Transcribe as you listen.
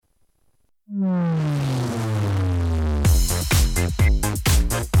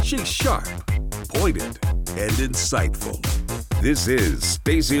She's sharp, pointed, and insightful. This is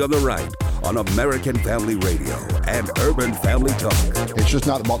Stacy on the Right on American Family Radio and Urban Family Talk. It's just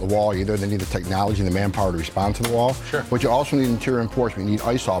not about the wall either. They need the technology and the manpower to respond to the wall. Sure. But you also need interior enforcement. You need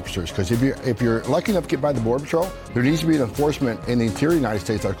ICE officers, because if you're lucky enough to get by the Border Patrol, there needs to be an enforcement in the interior United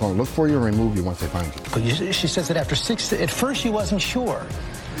States that's going to look for you and remove you once they find you. But she says that at first she wasn't sure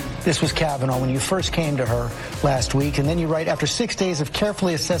this was Kavanaugh when you first came to her last week, and then you write, after 6 days of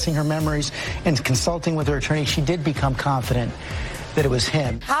carefully assessing her memories and consulting with her attorney, she did become confident that it was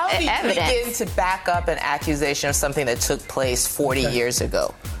him. How do you begin to back up an accusation of something that took place 40 years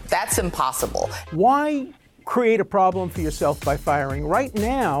ago? That's impossible. Why create a problem for yourself by firing? Right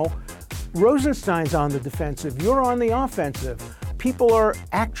now, Rosenstein's on the defensive. You're on the offensive. People are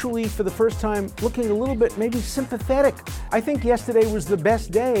actually, for the first time, looking a little bit maybe sympathetic. I think yesterday was the best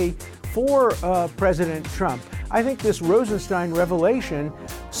day for President Trump. I think this Rosenstein revelation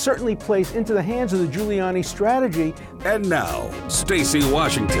certainly plays into the hands of the Giuliani strategy. And now, Stacy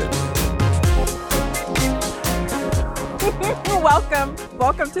Washington.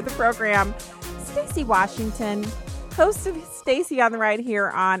 Welcome to the program. Stacy Washington, host of Stacy on the Right here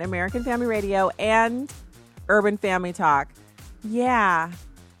on American Family Radio and Urban Family Talk. Yeah,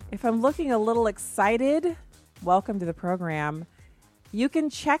 if I'm looking a little excited, welcome to the program. You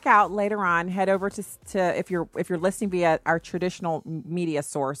can check out later on, head over to if you're listening via our traditional media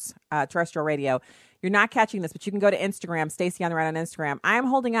source, terrestrial radio, you're not catching this, but you can go to Instagram, Stacy on the Right on Instagram. I am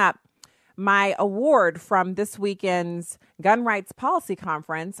holding up my award from this weekend's Gun Rights Policy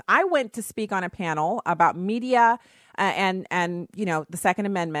Conference. I went to speak on a panel about media and the Second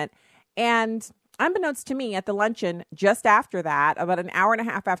Amendment, and unbeknownst to me, at the luncheon just after that, about an hour and a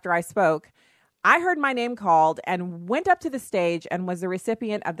half after I spoke, I heard my name called and went up to the stage and was the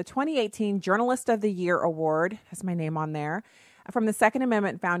recipient of the 2018 Journalist of the Year Award, has my name on there, from the Second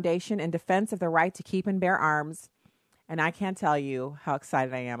Amendment Foundation in defense of the right to keep and bear arms. And I can't tell you how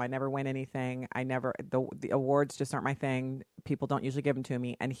excited I am. I never win anything. The awards just aren't my thing. People don't usually give them to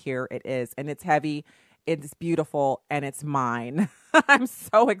me. And here it is. And it's heavy, it's beautiful, and it's mine. I'm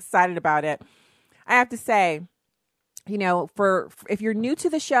so excited about it. I have to say, if you're new to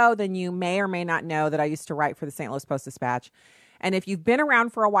the show, then you may or may not know that I used to write for the St. Louis Post-Dispatch. And if you've been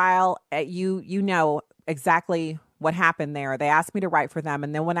around for a while, you know exactly what happened there. They asked me to write for them.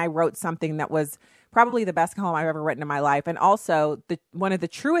 And then when I wrote something that was probably the best column I've ever written in my life, and also one of the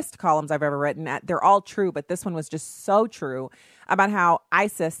truest columns I've ever written, they're all true, but this one was just so true, about how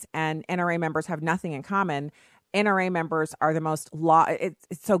ISIS and NRA members have nothing in common. NRA members are the most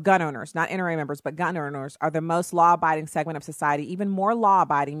so gun owners, not NRA members, but gun owners are the most law-abiding segment of society, even more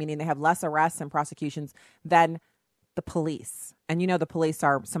law-abiding, meaning they have less arrests and prosecutions than the police. And the police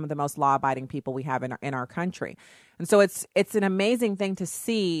are some of the most law-abiding people we have in our country. And so it's an amazing thing to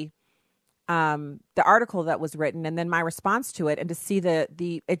see the article that was written and then my response to it, and to see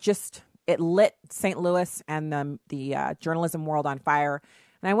it lit St. Louis and the journalism world on fire.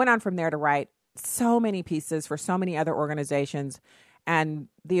 And I went on from there to write so many pieces for so many other organizations. And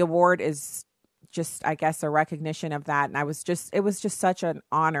the award is just, I guess, a recognition of that. And it was just such an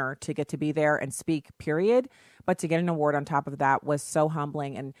honor to get to be there and speak, period. But to get an award on top of that was so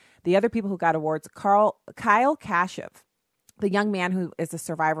humbling. And the other people who got awards, Kyle Kashev, the young man who is a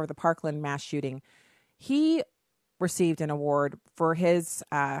survivor of the Parkland mass shooting, he received an award for his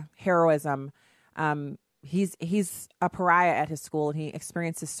heroism. He's a pariah at his school, and he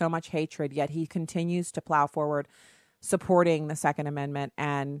experiences so much hatred, yet he continues to plow forward, supporting the Second Amendment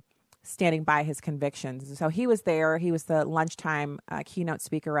and standing by his convictions. So he was there. He was the lunchtime keynote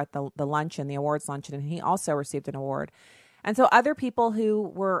speaker at the luncheon, the awards luncheon, and he also received an award. And so other people who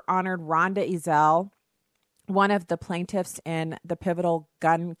were honored, Rhonda Ezell, one of the plaintiffs in the pivotal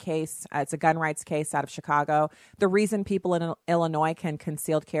gun case. It's a gun rights case out of Chicago. The reason people in Illinois can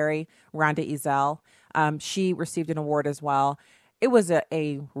concealed carry, Rhonda Ezell, she received an award as well. It was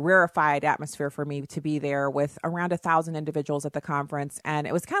a rarefied atmosphere for me to be there with around 1,000 individuals at the conference. And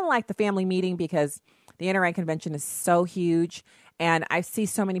it was kind of like the family meeting, because the NRA convention is so huge. And I see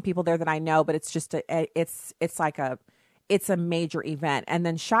so many people there that I know, but it's just it's a major event. And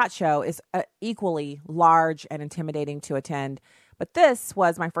then SHOT Show is equally large and intimidating to attend. But this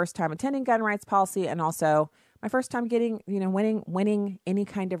was my first time attending Gun Rights Policy, and also my first time getting, winning any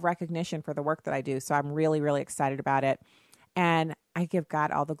kind of recognition for the work that I do. So I'm really, really excited about it. And I give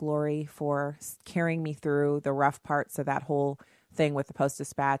God all the glory for carrying me through the rough parts of that whole thing with the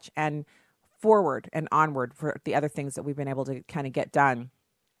Post-Dispatch, and forward and onward for the other things that we've been able to kind of get done.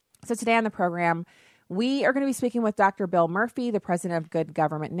 So today on the program, we are going to be speaking with Dr. Bill Murphy, the president of Good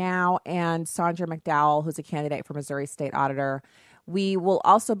Government Now, and Sandra McDowell, who's a candidate for Missouri State Auditor. We will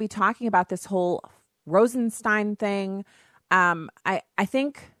also be talking about this whole Rosenstein thing. I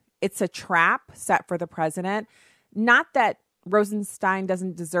think it's a trap set for the president. Not that Rosenstein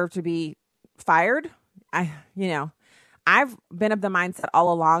doesn't deserve to be fired. I've been of the mindset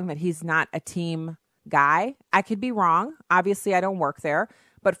all along that he's not a team guy. I could be wrong. Obviously, I don't work there.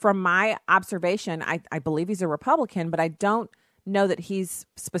 But from my observation, I believe he's a Republican, but I don't know that he's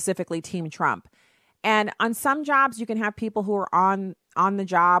specifically Team Trump. And on some jobs, you can have people who are on the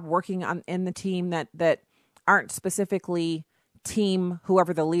job working in the team that aren't specifically team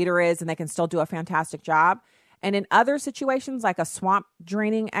whoever the leader is, and they can still do a fantastic job. And in other situations, like a swamp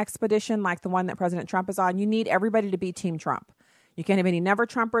draining expedition, like the one that President Trump is on, you need everybody to be Team Trump. You can't have any never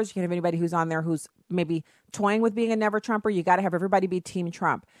Trumpers. You can't have anybody who's on there who's maybe toying with being a never Trumper. You got to have everybody be Team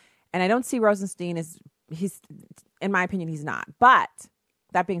Trump. And I don't see Rosenstein as in my opinion, he's not. But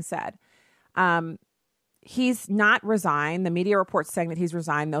that being said, he's not resigned. The media reports saying that he's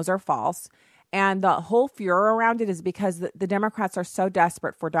resigned. Those are false. And the whole furor around it is because the Democrats are so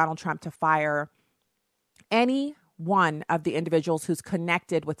desperate for Donald Trump to fire any one of the individuals who's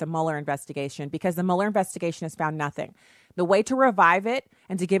connected with the Mueller investigation, because the Mueller investigation has found nothing. The way to revive it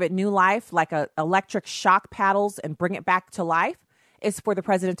and to give it new life, like electric shock paddles, and bring it back to life, is for the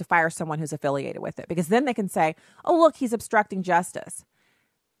president to fire someone who's affiliated with it. Because then they can say, oh, look, he's obstructing justice.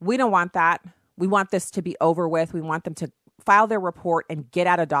 We don't want that. We want this to be over with. We want them to file their report and get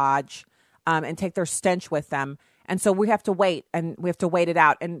out of Dodge and take their stench with them. And so we have to wait, and we have to wait it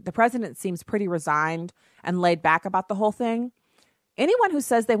out. And the president seems pretty resigned and laid back about the whole thing. Anyone who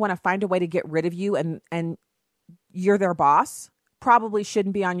says they want to find a way to get rid of you and you're their boss probably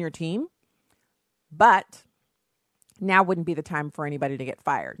shouldn't be on your team. But now wouldn't be the time for anybody to get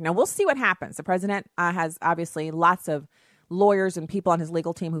fired. Now, we'll see what happens. The president has obviously lots of lawyers and people on his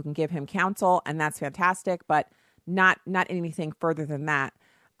legal team who can give him counsel, and that's fantastic, but not anything further than that.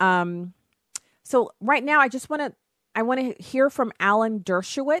 So right now, I want to hear from Alan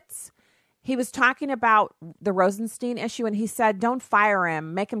Dershowitz. He was talking about the Rosenstein issue, and he said, don't fire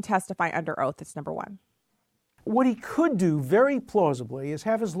him. Make him testify under oath. That's number one. What he could do very plausibly is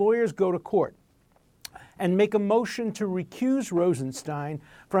have his lawyers go to court and make a motion to recuse Rosenstein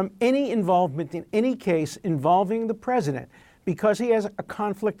from any involvement in any case involving the president, because he has a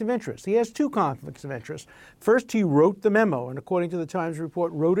conflict of interest. He has two conflicts of interest. First, he wrote the memo, and according to the Times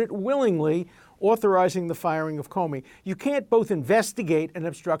report, wrote it willingly, authorizing the firing of Comey. You can't both investigate an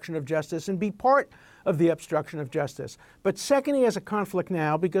obstruction of justice and be part of the obstruction of justice. But second, he has a conflict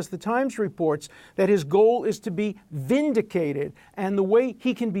now because the Times reports that his goal is to be vindicated. And the way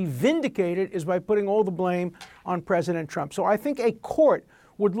he can be vindicated is by putting all the blame on President Trump. So I think a court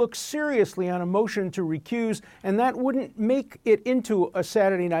would look seriously on a motion to recuse, and that wouldn't make it into a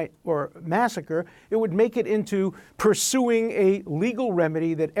Saturday night or massacre. It would make it into pursuing a legal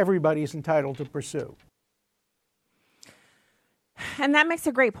remedy that everybody is entitled to pursue. And that makes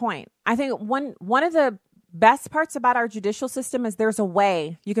a great point. I think one of the best parts about our judicial system is there's a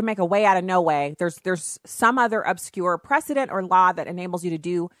way. You can make a way out of no way. There's some other obscure precedent or law that enables you to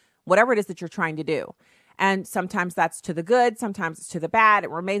do whatever it is that you're trying to do. And sometimes that's to the good, sometimes it's to the bad.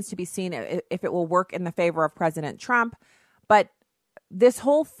 It remains to be seen if it will work in the favor of President Trump. But this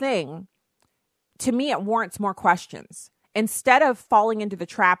whole thing, to me, it warrants more questions. Instead of falling into the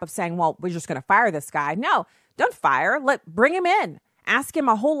trap of saying, well, we're just going to fire this guy. No, don't fire. Bring him in. Ask him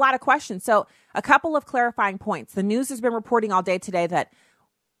a whole lot of questions. So a couple of clarifying points. The news has been reporting all day today that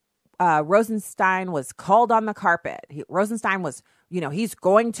Rosenstein was called on the carpet. Rosenstein was, he's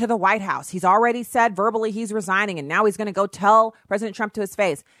going to the White House. He's already said verbally he's resigning, and now he's going to go tell President Trump to his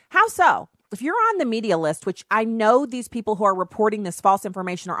face. How so? If you're on the media list, which I know these people who are reporting this false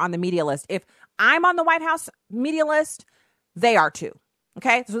information are on the media list. If I'm on the White House media list, they are too.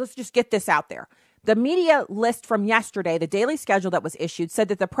 Okay, so let's just get this out there. The media list from yesterday, the daily schedule that was issued, said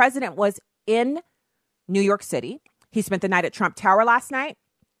that the president was in New York City. He spent the night at Trump Tower last night.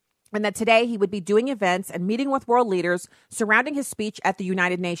 And that today he would be doing events and meeting with world leaders surrounding his speech at the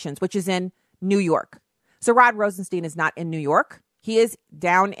United Nations, which is in New York. So Rod Rosenstein is not in New York. He is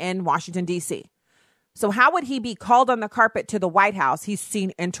down in Washington, D.C. So how would he be called on the carpet to the White House? He's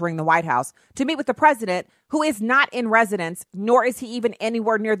seen entering the White House to meet with the president, who is not in residence, nor is he even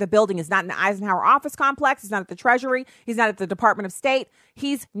anywhere near the building. He's not in the Eisenhower office complex. He's not at the Treasury. He's not at the Department of State.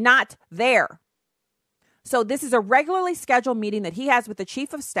 He's not there. So this is a regularly scheduled meeting that he has with the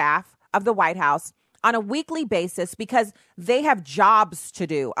chief of staff of the White House on a weekly basis because they have jobs to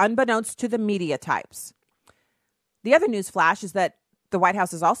do, unbeknownst to the media types. The other news flash is that the White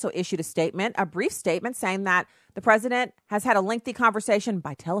House has also issued a brief statement saying that the president has had a lengthy conversation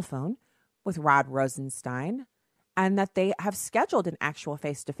by telephone with Rod Rosenstein and that they have scheduled an actual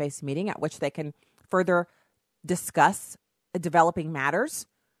face-to-face meeting at which they can further discuss developing matters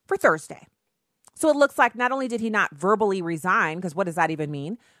for Thursday. So it looks like not only did he not verbally resign, because what does that even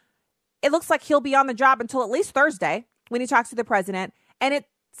mean? It looks like he'll be on the job until at least Thursday when he talks to the president. And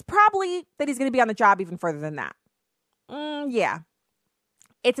it's probably that he's going to be on the job even further than that. Yeah.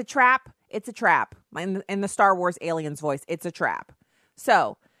 It's a trap. It's a trap. In the Star Wars aliens voice, it's a trap.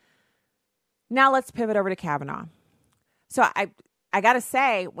 So now let's pivot over to Kavanaugh. So I got to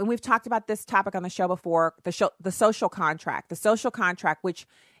say, when we've talked about this topic on the show before, the social contract, which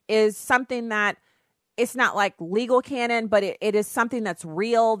is something that it's not like legal canon, but it is something that's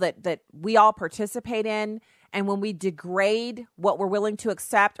real that we all participate in. And when we degrade what we're willing to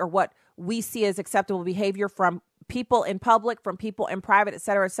accept or what we see as acceptable behavior from people in public, from people in private, et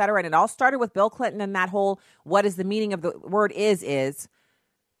cetera, and it all started with Bill Clinton and that whole, what is the meaning of the word is,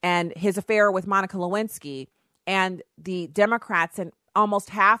 and his affair with Monica Lewinsky, and the Democrats and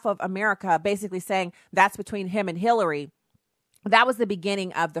almost half of America basically saying that's between him and Hillary. That was the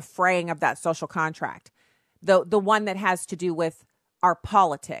beginning of the fraying of that social contract, the one that has to do with our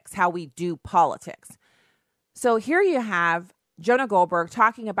politics, how we do politics. So here you have Jonah Goldberg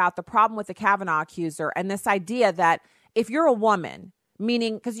talking about the problem with the Kavanaugh accuser and this idea that if you're a woman,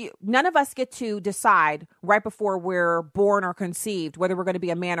 meaning because none of us get to decide right before we're born or conceived whether we're going to be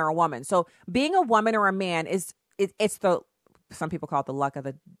a man or a woman. So being a woman or a man it's some people call it the luck of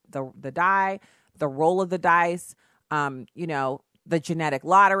the die, the roll of the dice, the genetic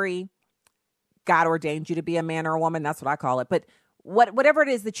lottery. God ordained you to be a man or a woman. That's what I call it. But whatever it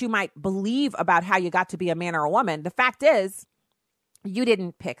is that you might believe about how you got to be a man or a woman, the fact is you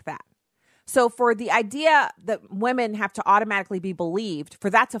didn't pick that. So for the idea that women have to automatically be believed, for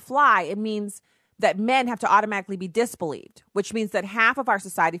that to fly, it means that men have to automatically be disbelieved, which means that half of our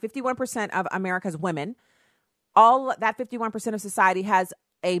society, 51% of America's women, all that 51% of society has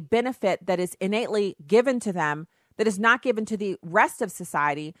a benefit that is innately given to them that is not given to the rest of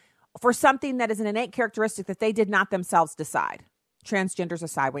society for something that is an innate characteristic that they did not themselves decide. Transgenders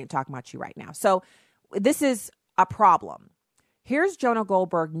aside, we ain't talking about you right now. So this is a problem. Here's Jonah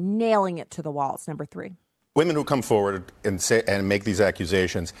Goldberg nailing it to the walls. Number 3. Women who come forward and say and make these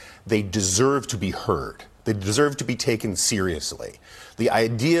accusations, they deserve to be heard. They deserve to be taken seriously. The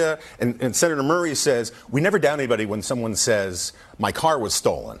idea, and Senator Murray says, we never doubt anybody when someone says, my car was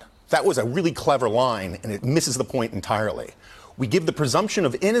stolen. That was a really clever line, and it misses the point entirely. We give the presumption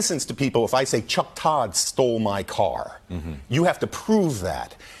of innocence to people if I say Chuck Todd stole my car. Mm-hmm. You have to prove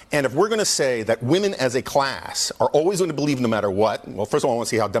that. And if we're going to say that women as a class are always going to believe no matter what, well, first of all, I want to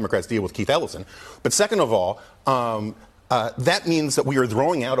see how Democrats deal with Keith Ellison. But second of all, that means that we are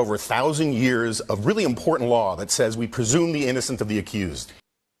throwing out over 1,000 years of really important law that says we presume the innocence of the accused.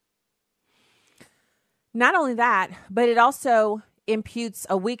 Not only that, but it also imputes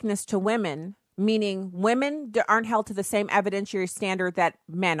a weakness to women, meaning women aren't held to the same evidentiary standard that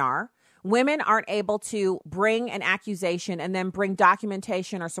men are. Women aren't able to bring an accusation and then bring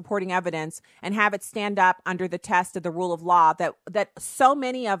documentation or supporting evidence and have it stand up under the test of the rule of law that so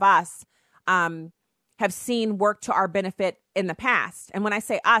many of us have seen work to our benefit in the past. And when I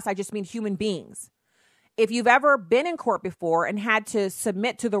say us, I just mean human beings. If you've ever been in court before and had to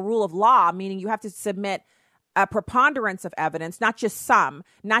submit to the rule of law, meaning you have to submit a preponderance of evidence, not just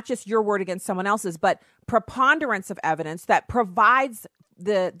not just your word against someone else's, but preponderance of evidence that provides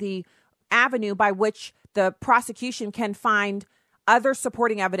the avenue by which the prosecution can find other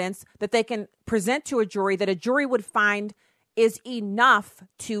supporting evidence that they can present to a jury that a jury would find is enough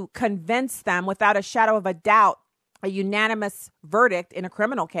to convince them without a shadow of a doubt, a unanimous verdict in a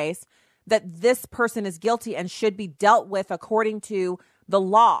criminal case, that this person is guilty and should be dealt with according to the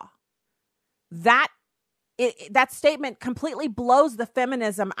law. That statement completely blows the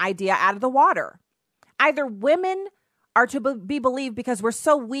feminism idea out of the water. Either women are to be believed because we're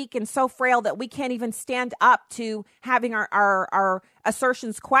so weak and so frail that we can't even stand up to having our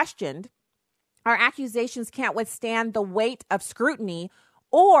assertions questioned. Our accusations can't withstand the weight of scrutiny,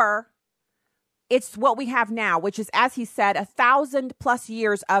 or it's what we have now, which is, as he said, 1,000+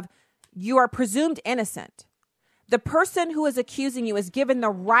 years of you are presumed innocent. The person who is accusing you is given the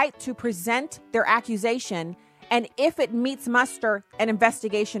right to present their accusation, and if it meets muster, an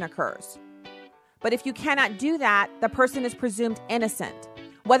investigation occurs. But if you cannot do that, the person is presumed innocent,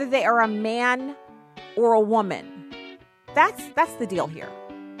 whether they are a man or a woman. That's the deal here.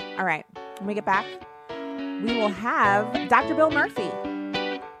 All right, when we get back, we will have Dr. Bill Murphy.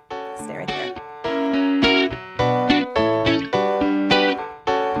 Stay right there.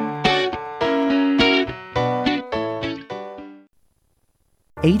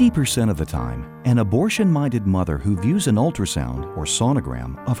 80% of the time, an abortion-minded mother who views an ultrasound or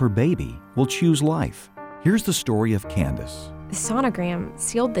sonogram of her baby will choose life. Here's the story of Candace. The sonogram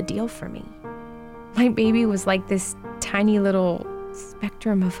sealed the deal for me. My baby was like this tiny little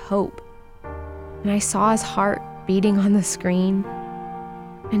spectrum of hope. And I saw his heart beating on the screen.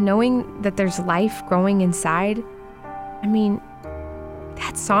 And knowing that there's life growing inside,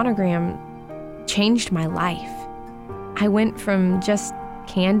 that sonogram changed my life. I went from just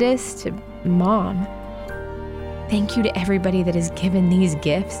Candace to Mom. Thank you to everybody that has given these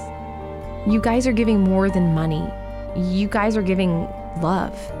gifts. You guys are giving more than money. You guys are giving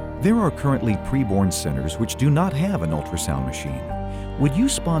love. There are currently preborn centers which do not have an ultrasound machine. Would you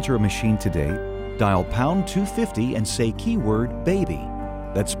sponsor a machine today? Dial pound 250 and say keyword baby.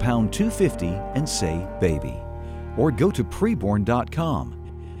 That's pound 250 and say baby. Or go to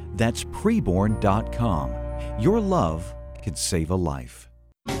preborn.com. That's preborn.com. Your love could save a life.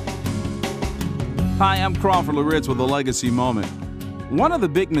 Hi, I'm Crawford Loritz with a Legacy Moment. One of the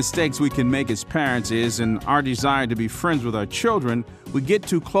big mistakes we can make as parents is, in our desire to be friends with our children, we get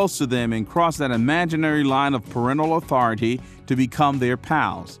too close to them and cross that imaginary line of parental authority to become their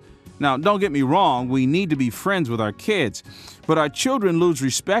pals. Now, don't get me wrong, we need to be friends with our kids, but our children lose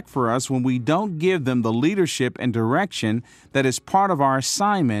respect for us when we don't give them the leadership and direction that is part of our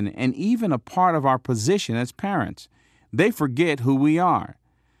assignment and even a part of our position as parents. They forget who we are.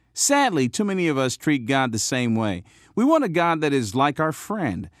 Sadly, too many of us treat God the same way. We want a God that is like our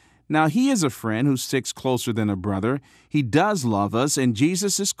friend. Now, He is a friend who sticks closer than a brother. He does love us, and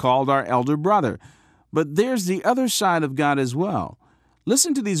Jesus is called our elder brother. But there's the other side of God as well.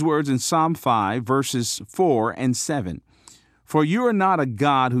 Listen to these words in Psalm 5, verses 4 and 7. For you are not a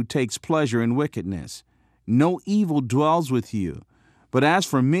God who takes pleasure in wickedness. No evil dwells with you. But as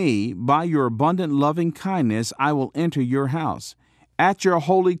for me, by your abundant loving kindness, I will enter your house. At your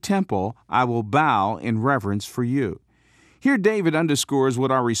holy temple, I will bow in reverence for you. Here David underscores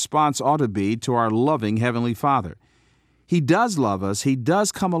what our response ought to be to our loving Heavenly Father. He does love us. He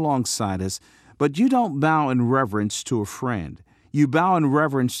does come alongside us. But you don't bow in reverence to a friend. You bow in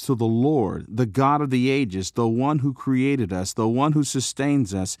reverence to the Lord, the God of the ages, the one who created us, the one who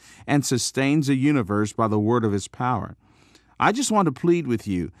sustains us and sustains the universe by the word of His power. I just want to plead with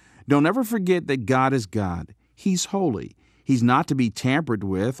you, don't ever forget that God is God. He's holy. He's not to be tampered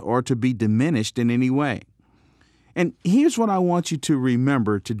with or to be diminished in any way. And here's what I want you to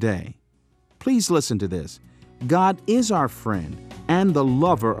remember today. Please listen to this. God is our friend and the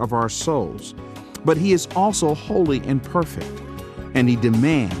lover of our souls, but He is also holy and perfect, and He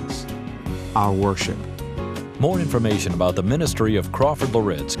demands our worship. More information about the ministry of Crawford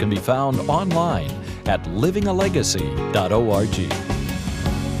Loritz can be found online at livingalegacy.org.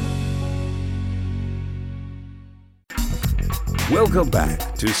 Welcome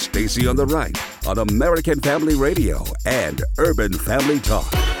back to Stacy on the Right on American Family Radio and Urban Family Talk.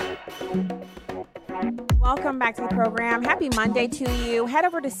 Welcome back to the program. Happy Monday to you. Head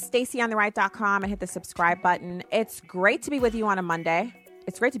over to stacyontheright.com and hit the subscribe button. It's great to be with you on a Monday.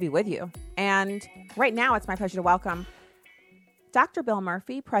 It's great to be with you. And right now, it's my pleasure to welcome Dr. Bill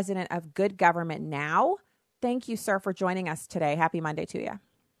Murphy, president of Good Government Now. Thank you, sir, for joining us today. Happy Monday to you.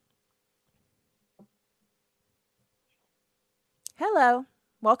 Hello.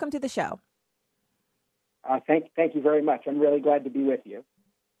 Welcome to the show. Thank you very much. I'm really glad to be with you.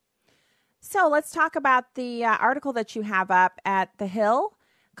 So let's talk about the article that you have up at The Hill.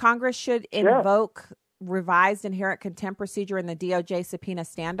 Congress should invoke revised inherent contempt procedure in the DOJ subpoena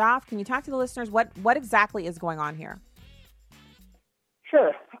standoff. Can you talk to the listeners what exactly is going on here?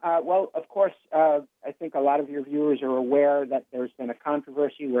 Sure. Well, of course, I think a lot of your viewers are aware that there's been a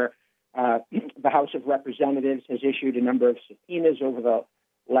controversy where the House of Representatives has issued a number of subpoenas over the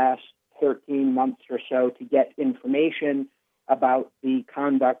last 13 months or so to get information about the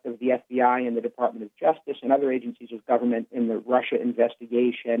conduct of the FBI and the Department of Justice and other agencies of government in the Russia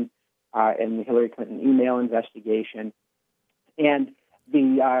investigation and the Hillary Clinton email investigation. And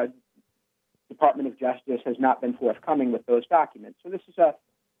the Department of Justice has not been forthcoming with those documents. So this is a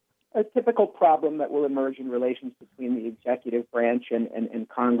typical problem that will emerge in relations between the executive branch and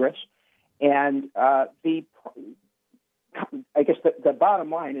Congress. And I guess the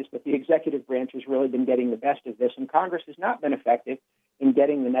bottom line is that the executive branch has really been getting the best of this, and Congress has not been effective in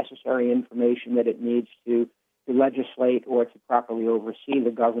getting the necessary information that it needs to legislate or to properly oversee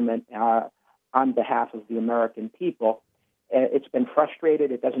the government on behalf of the American people. It's been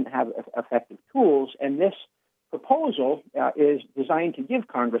frustrated. It doesn't have effective tools, and this proposal is designed to give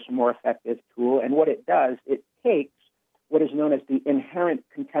Congress a more effective tool, and what it does, it takes what is known as the inherent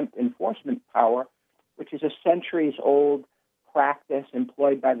contempt enforcement power, which is a centuries-old practice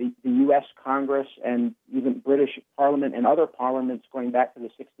employed by the U.S. Congress and even British Parliament and other parliaments going back to the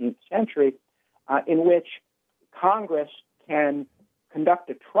 16th century, in which Congress can conduct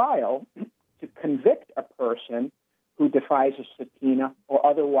a trial to convict a person who defies a subpoena or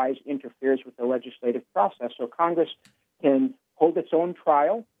otherwise interferes with the legislative process. So Congress can hold its own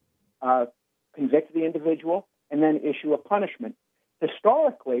trial, convict the individual, and then issue a punishment.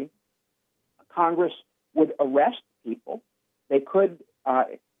 Historically, Congress would arrest people. They could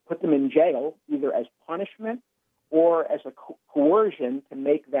put them in jail either as punishment or as a coercion to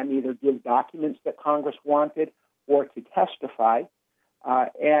make them either give documents that Congress wanted or to testify.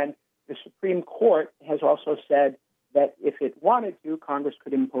 And the Supreme Court has also said that if it wanted to, Congress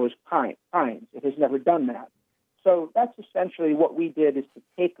could impose fines. It has never done that. So that's essentially what we did, is to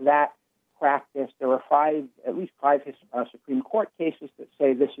take that practice. There are at least five Supreme Court cases that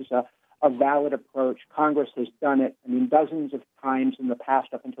say this is a valid approach. Congress has done it, dozens of times in the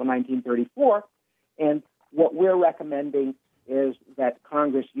past up until 1934. And what we're recommending is that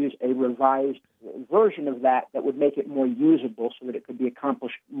Congress use a revised version of that would make it more usable so that it could be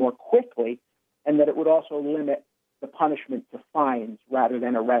accomplished more quickly, and that it would also limit the punishment to fines rather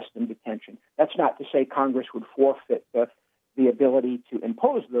than arrest and detention. That's not to say Congress would forfeit the ability to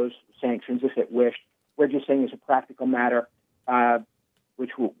impose those sanctions if it wished. We're just saying as a practical matter,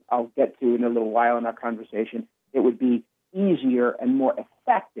 which I'll get to in a little while in our conversation, it would be easier and more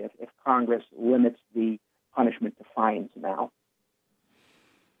effective if Congress limits the punishment to fines now.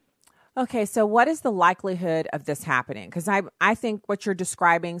 Okay, so what is the likelihood of this happening? Because I think what you're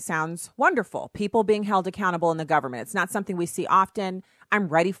describing sounds wonderful. People being held accountable in the government. It's not something we see often. I'm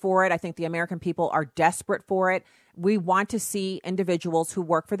ready for it. I think the American people are desperate for it. We want to see individuals who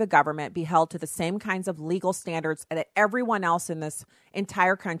work for the government be held to the same kinds of legal standards that everyone else in this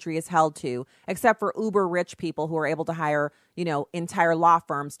entire country is held to, except for uber rich people who are able to hire, entire law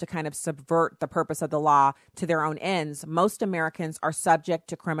firms to kind of subvert the purpose of the law to their own ends. Most Americans are subject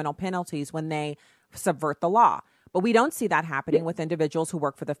to criminal penalties when they subvert the law. But we don't see that happening with individuals who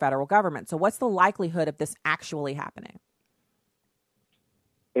work for the federal government. So what's the likelihood of this actually happening?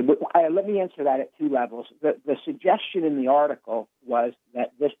 Let me answer that at two levels. The suggestion in the article was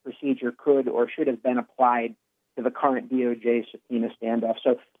that this procedure could or should have been applied to the current DOJ subpoena standoff.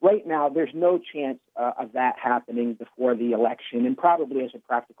 So right now, there's no chance of that happening before the election, and probably as a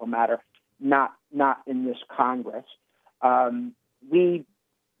practical matter, not in this Congress. We,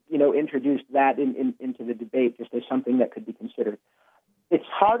 introduced that into the debate just as something that could be considered. It's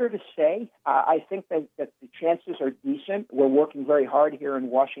harder to say. I think that the chances are decent. We're working very hard here in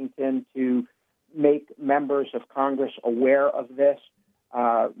Washington to make members of Congress aware of this.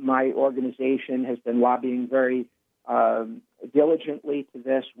 My organization has been lobbying very diligently to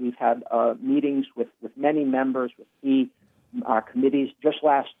this. We've had meetings with many members, with key committees. Just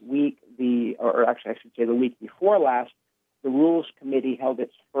last week, the week before last, the Rules Committee held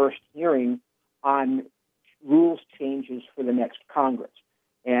its first hearing on rules changes for the next Congress.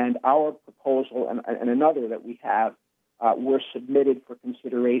 And our proposal and another that we have were submitted for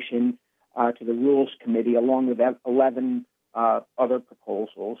consideration to the Rules Committee along with 11 other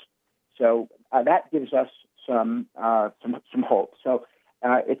proposals. So that gives us some hope. So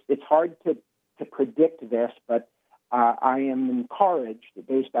it's hard to predict this, but I am encouraged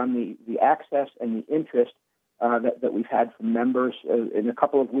based on the access and the interest that we've had from members. In a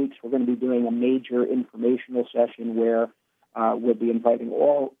couple of weeks, we're going to be doing a major informational session where we'll be inviting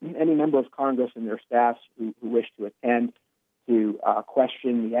any member of Congress and their staffs who wish to attend to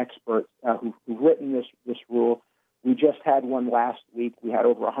question the experts who've written this rule. We just had one last week. We had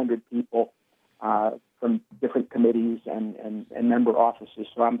over 100 people from different committees and member offices.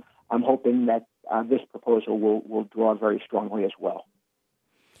 So I'm hoping that this proposal will draw very strongly as well.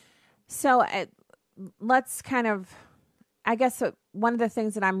 So let's kind of, I guess one of the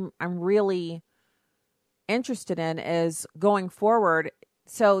things that I'm really interested in is going forward.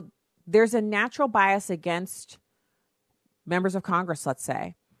 So there's a natural bias against members of Congress, let's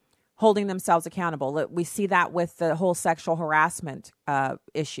say, holding themselves accountable. We see that with the whole sexual harassment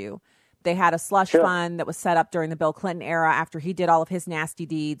issue. They had a slush fund that was set up during the Bill Clinton era after he did all of his nasty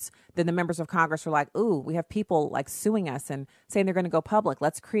deeds. Then the members of Congress were like, ooh, we have people like suing us and saying they're going to go public.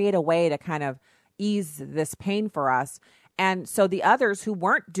 Let's create a way to kind of ease this pain for us. And so the others who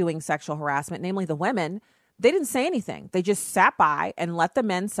weren't doing sexual harassment, namely the women, they didn't say anything. They just sat by and let the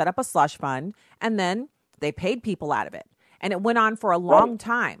men set up a slush fund, and then they paid people out of it. And it went on for a long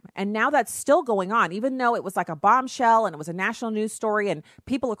time. And now that's still going on, even though it was like a bombshell and it was a national news story and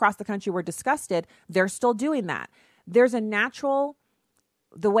people across the country were disgusted, they're still doing that. There's a natural,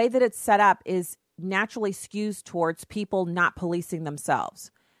 the way that it's set up is naturally skews towards people not policing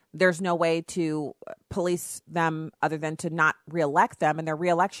themselves. There's no way to police them other than to not reelect them, and their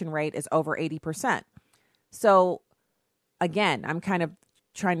reelection rate is over 80%. So, again, I'm kind of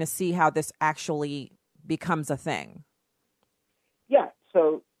trying to see how this actually becomes a thing. Yeah,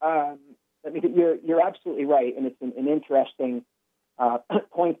 so you're absolutely right, and it's an interesting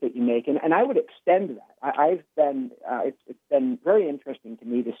point that you make, and I would extend that. It's been very interesting to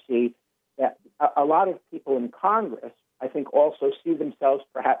me to see that a lot of people in Congress, I think, also see themselves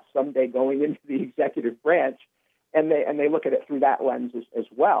perhaps someday going into the executive branch, and they look at it through that lens as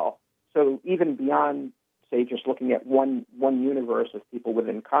well. So even beyond, say, just looking at one universe of people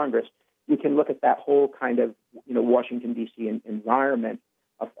within Congress, you can look at that whole kind of Washington, D.C. environment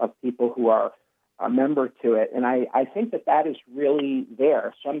of people who are a member to it. And I think that is really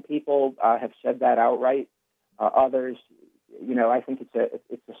there. Some people have said that outright. Others, I think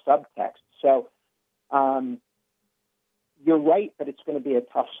it's a subtext. So you're right that it's going to be a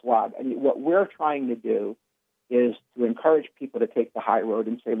tough slog. I mean, what we're trying to do is to encourage people to take the high road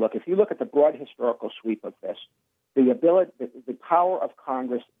and say, look, if you look at the broad historical sweep of this, the power of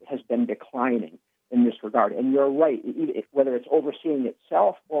Congress has been declining in this regard. And you're right, whether it's overseeing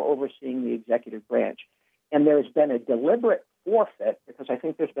itself or overseeing the executive branch. And there's been a deliberate forfeit, because I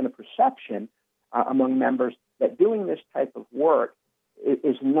think there's been a perception among members that doing this type of work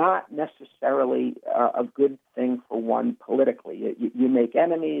is not necessarily a good thing for one politically. You make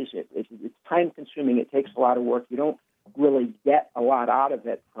enemies, it's time-consuming, it takes a lot of work. You don't really get a lot out of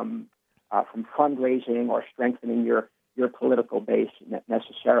it from fundraising or strengthening your political base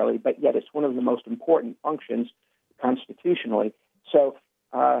necessarily, but yet it's one of the most important functions constitutionally. So,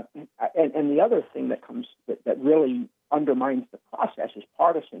 and the other thing that really undermines the process is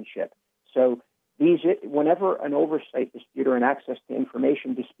partisanship. So whenever an oversight dispute or an access to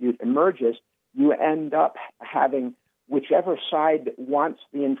information dispute emerges, you end up having whichever side wants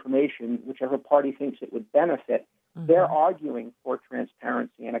the information, whichever party thinks it would benefit, they're arguing for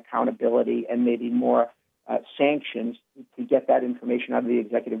transparency and accountability and maybe more sanctions to get that information out of the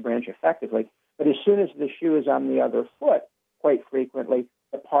executive branch effectively. But as soon as the shoe is on the other foot, quite frequently,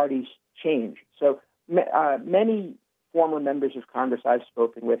 the parties change. So many former members of Congress I've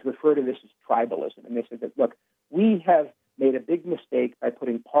spoken with refer to this as tribalism. And they said that, look, we have made a big mistake by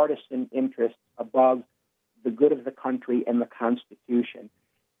putting partisan interests above the good of the country and the Constitution.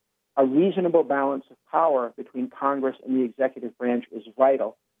 A reasonable balance of power between Congress and the executive branch is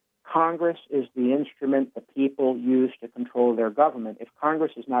vital. Congress is the instrument the people use to control their government. If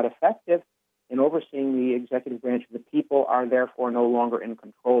Congress is not effective in overseeing the executive branch, the people are therefore no longer in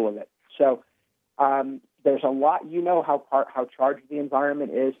control of it. So there's a lot, how charged the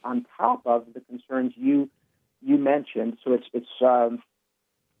environment is on top of the concerns you mentioned. So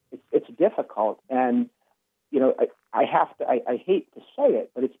it's difficult, and I hate to say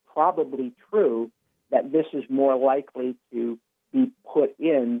it, but it's probably true that this is more likely to be put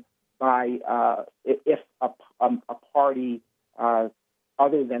in by if a party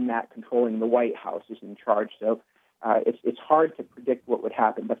other than that controlling the White House is in charge. So it's hard to predict what would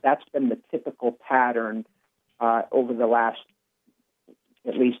happen, but that's been the typical pattern over the last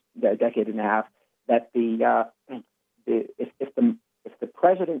at least a decade and a half. That if the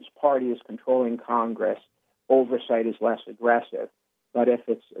president's party is controlling Congress, oversight is less aggressive. But if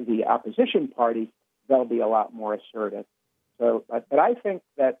it's the opposition party, they'll be a lot more assertive. So, but I think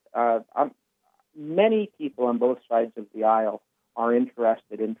that many people on both sides of the aisle are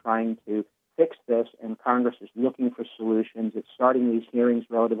interested in trying to fix this, and Congress is looking for solutions. It's starting these hearings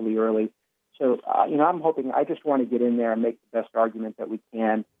relatively early. So, I'm hoping, I just want to get in there and make the best argument that we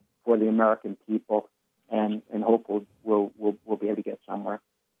can for the American people, and hope we'll be able to get somewhere.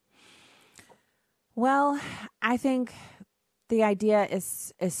 Well, I think the idea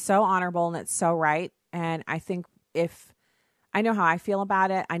is so honorable and it's so right. And I think if I know how I feel about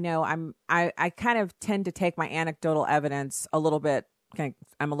it, I know I kind of tend to take my anecdotal evidence a little bit.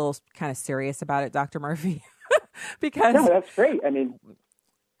 I'm a little kind of serious about it, Dr. Murphy, because no, that's great. I mean,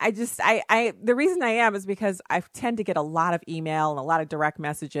 the reason I am is because I tend to get a lot of email and a lot of direct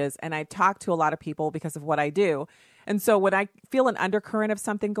messages, and I talk to a lot of people because of what I do. And so when I feel an undercurrent of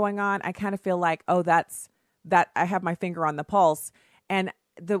something going on, I kind of feel like, oh, that's I have my finger on the pulse. And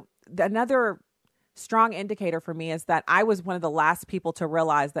another strong indicator for me is that I was one of the last people to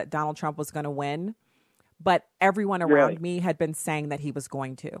realize that Donald Trump was going to win, but everyone around me had been saying that he was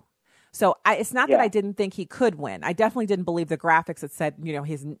going to. So it's not that I didn't think he could win. I definitely didn't believe the graphics that said, he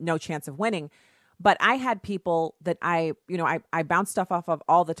has no chance of winning. But I had people that I bounce stuff off of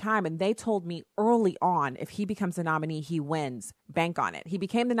all the time, and they told me early on, if he becomes the nominee, he wins. Bank on it. He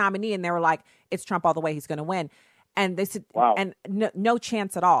became the nominee, and they were like, it's Trump all the way. He's going to win. And they said, wow. And no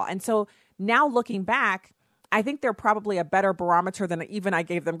chance at all. And so now looking back, I think they're probably a better barometer than even I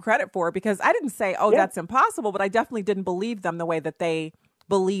gave them credit for, because I didn't say, that's impossible, but I definitely didn't believe them the way that they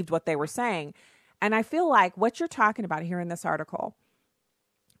believed what they were saying. And I feel like what you're talking about here in this article,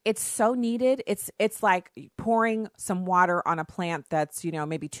 it's so needed. It's like pouring some water on a plant that's,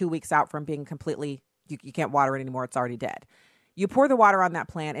 maybe 2 weeks out from being completely, you can't water it anymore. It's already dead. You pour the water on that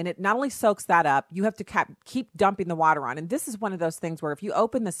plant, and it not only soaks that up, you have to keep dumping the water on. And this is one of those things where if you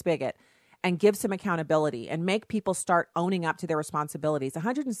open the spigot and give some accountability and make people start owning up to their responsibilities,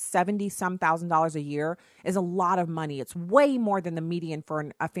 $170,000 a year is a lot of money. It's way more than the median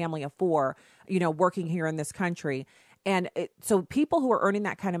for a family of four, working here in this country. And so people who are earning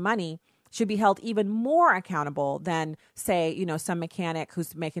that kind of money should be held even more accountable than, say, some mechanic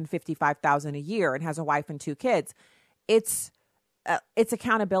who's making $55,000 a year and has a wife and 2 kids. It's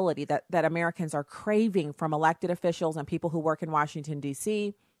accountability that Americans are craving from elected officials and people who work in Washington,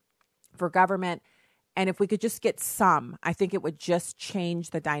 D.C., for government. And if we could just get some, I think it would just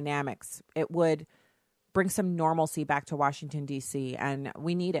change the dynamics. It would bring some normalcy back to Washington, D.C., and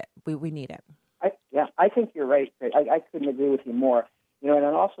we need it. We need it. I think you're right. I couldn't agree with you more. And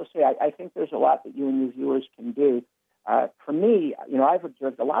I'll also say I think there's a lot that you and your viewers can do. For me, I've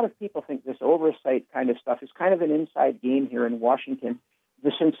observed a lot of people think this oversight kind of stuff is kind of an inside game here in Washington.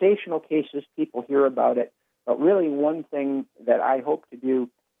 The sensational cases, people hear about it. But really one thing that I hope to do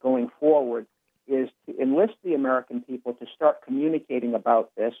going forward is to enlist the American people to start communicating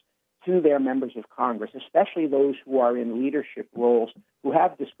about this to their members of Congress, especially those who are in leadership roles, who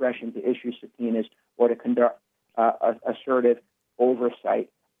have discretion to issue subpoenas or to conduct assertive oversight.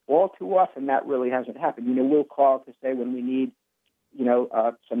 All too often, that really hasn't happened. We'll call to say when we need,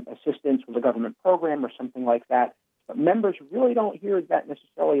 some assistance with a government program or something like that. But members really don't hear that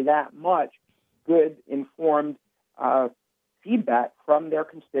necessarily that much good, informed feedback from their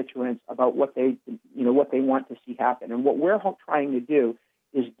constituents about what they want to see happen. And what we're trying to do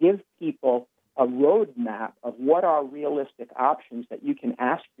is give people a roadmap of what are realistic options that you can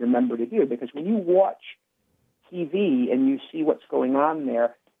ask your member to do. Because when you watch TV and you see what's going on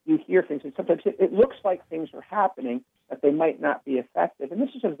there, you hear things, and sometimes it looks like things are happening, but they might not be effective. And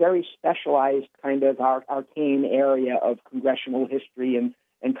this is a very specialized kind of arcane area of congressional history and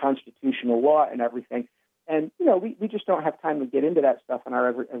constitutional law and everything. And, we just don't have time to get into that stuff in our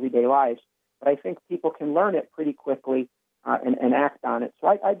everyday lives. But I think people can learn it pretty quickly and act on it. So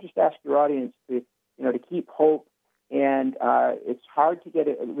I just ask your audience to keep hope. And it's hard to get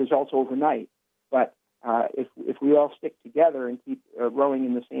results overnight. But if we all stick together and keep rowing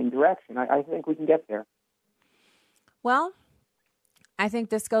in the same direction, I think we can get there. Well, I think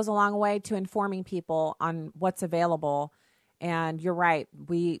this goes a long way to informing people on what's available. And you're right.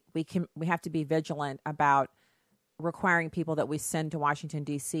 We have to be vigilant about requiring people that we send to Washington,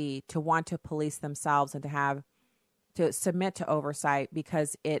 D.C. to want to police themselves and to submit to oversight,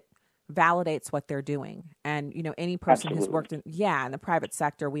 because it validates what they're doing. And, any person Absolutely. who's worked in the private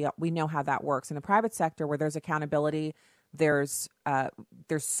sector, we know how that works. In the private sector, where there's accountability, there's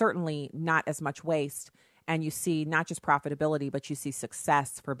certainly not as much waste. And you see not just profitability, but you see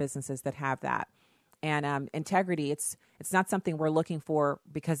success for businesses that have that. And integrity, it's not something we're looking for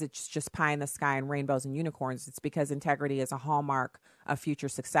because it's just pie in the sky and rainbows and unicorns. It's because integrity is a hallmark of future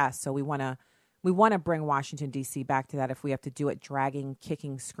success. So we want to bring Washington, D.C. back to that if we have to do it dragging,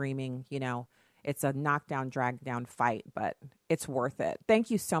 kicking, screaming. It's a knockdown, drag down fight, but it's worth it. Thank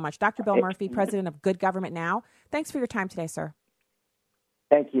you so much. Dr. Bill Murphy, president of Good Government Now. Thanks for your time today, sir.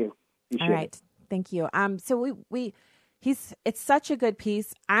 Thank you. All right. Thank you. So it's such a good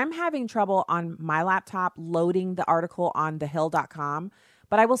piece. I'm having trouble on my laptop loading the article on thehill.com,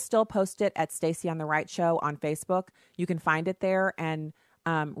 but I will still post it at Stacey on the Right Show on Facebook. You can find it there and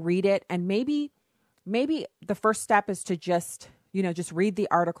read it. And maybe the first step is to just read the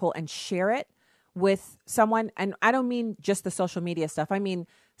article and share it with someone. And I don't mean just the social media stuff. I mean,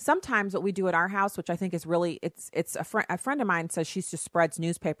 sometimes what we do at our house, which I think is really, it's a friend of mine says she just spreads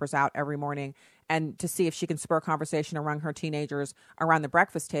newspapers out every morning and to see if she can spur conversation among her teenagers around the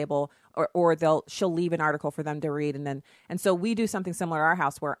breakfast table, or she'll leave an article for them to read. And so we do something similar at our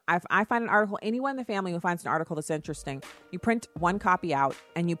house where I find an article, anyone in the family who finds an article that's interesting, you print one copy out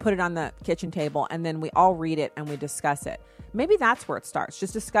and you put it on the kitchen table, and then we all read it and we discuss it. Maybe that's where it starts,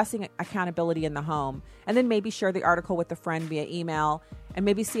 just discussing accountability in the home, and then maybe share the article with a friend via email, and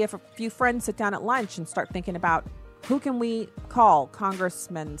maybe see if a few friends sit down at lunch and start thinking about Who can we call,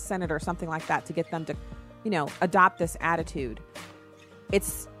 congressman, senator, something like that, to get them to, adopt this attitude?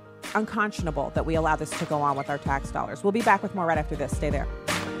 It's unconscionable that we allow this to go on with our tax dollars. We'll be back with more right after this. Stay there.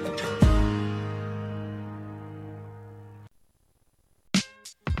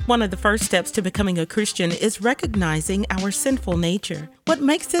 One of the first steps to becoming a Christian is recognizing our sinful nature. What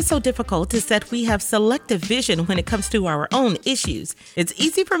makes it so difficult is that we have selective vision when it comes to our own issues. It's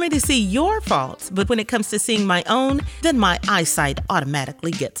easy for me to see your faults, but when it comes to seeing my own, then my eyesight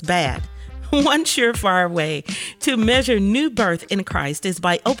automatically gets bad. One surefire way to measure new birth in Christ is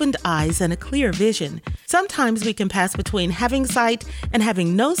by opened eyes and a clear vision. Sometimes we can pass between having sight and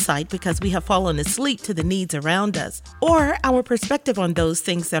having no sight because we have fallen asleep to the needs around us, or our perspective on those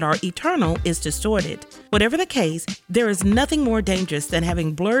things that are eternal is distorted. Whatever the case, there is nothing more dangerous than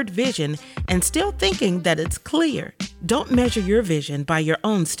having blurred vision and still thinking that it's clear. Don't measure your vision by your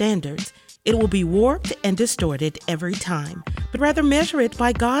own standards. It will be warped and distorted every time, but rather measure it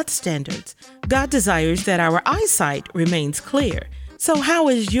by God's standards. God desires that our eyesight remains clear. So how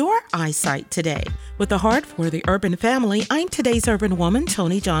is your eyesight today? With a heart for the urban family, I'm today's urban woman,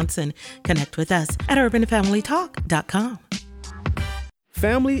 Tony Johnson. Connect with us at urbanfamilytalk.com.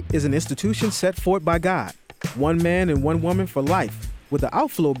 Family is an institution set forth by God. One man and one woman for life, with the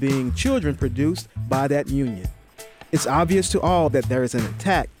outflow being children produced by that union. It's obvious to all that there is an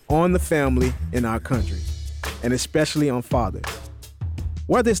attack on the family in our country, and especially on fathers.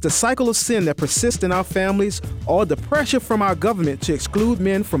 Whether it's the cycle of sin that persists in our families or the pressure from our government to exclude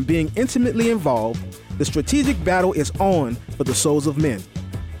men from being intimately involved, the strategic battle is on for the souls of men.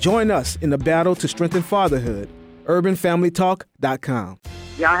 Join us in the battle to strengthen fatherhood. UrbanFamilyTalk.com.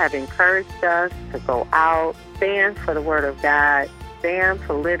 Y'all have encouraged us to go out, stand for the Word of God, stand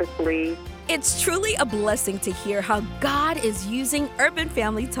politically. It's truly a blessing to hear how God is using Urban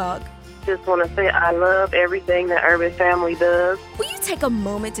Family Talk. Just want to say I love everything that Urban Family does. Will you take a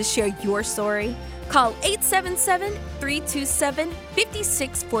moment to share your story? Call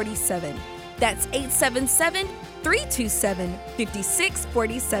 877-327-5647. That's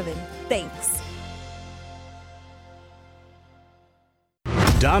 877-327-5647. Thanks.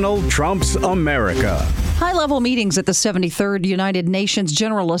 Donald Trump's America. High-level meetings at the 73rd United Nations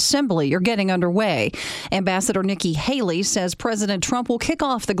General Assembly are getting underway. Ambassador Nikki Haley says President Trump will kick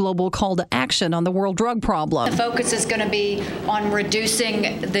off the global call to action on the world drug problem. The focus is going to be on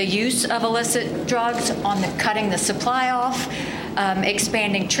reducing the use of illicit drugs, on cutting the supply off,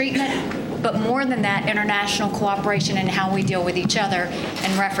 expanding treatment, but more than that, international cooperation in how we deal with each other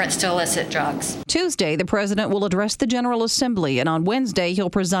in reference to illicit drugs. Tuesday, the president will address the General Assembly, and on Wednesday, he'll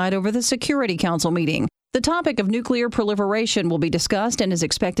preside over the Security Council meeting. The topic of nuclear proliferation will be discussed and is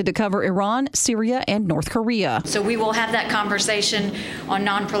expected to cover Iran, Syria, and North Korea. So we will have that conversation on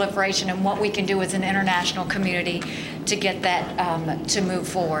non-proliferation and what we can do as an international community to get that to move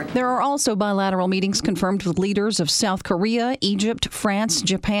forward. There are also bilateral meetings confirmed with leaders of South Korea, Egypt, France,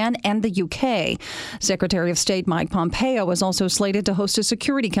 Japan, and the UK. Secretary of State Mike Pompeo is also slated to host a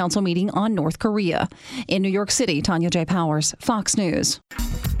Security Council meeting on North Korea. In New York City, Tanya J. Powers, Fox News.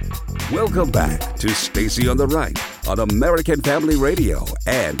 Welcome back to Stacey on the Right on American Family Radio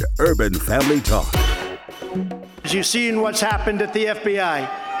and Urban Family Talk. You've seen what's happened at the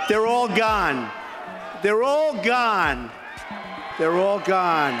FBI. They're all gone. They're all gone. They're all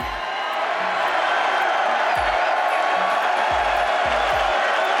gone.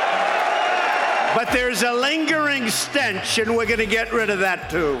 But there's a lingering stench, and we're going to get rid of that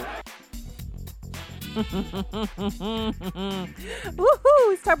too. Woohoo!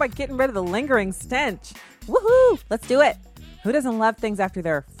 Let's talk about getting rid of the lingering stench. Woohoo! Let's do it. Who doesn't love things after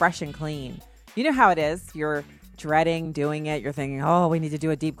they're fresh and clean? You know how it is. You're dreading doing it. You're thinking, oh, we need to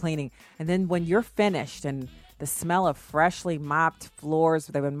do a deep cleaning. And then when you're finished and the smell of freshly mopped floors,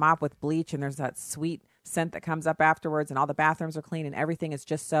 they've been mopped with bleach, and there's that sweet scent that comes up afterwards, and all the bathrooms are clean and everything is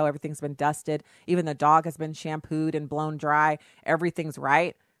just so. Everything's been dusted. Even the dog has been shampooed and blown dry. Everything's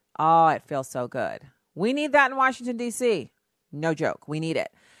right. Oh, it feels so good. We need that in Washington, D.C. No joke. We need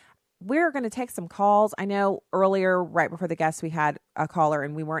it. We're going to take some calls. I know earlier, right before the guest, we had a caller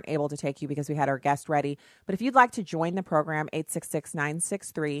and we weren't able to take you because we had our guest ready. But if you'd like to join the program,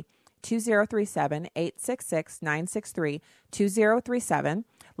 866-963-2037, 866-963-2037.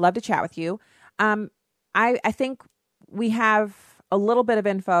 Love to chat with you. I think we have a little bit of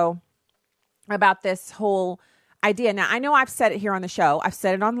info about this whole idea. Now, I know I've said it here on the show. I've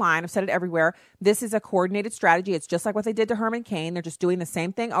said it online. I've said it everywhere. This is a coordinated strategy. It's just like what they did to Herman Cain. They're just doing the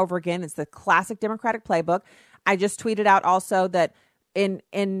same thing over again. It's the classic Democratic playbook. I just tweeted out also that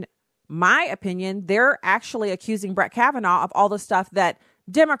in my opinion, they're actually accusing Brett Kavanaugh of all the stuff that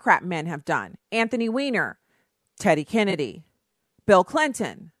Democrat men have done. Anthony Weiner, Teddy Kennedy, Bill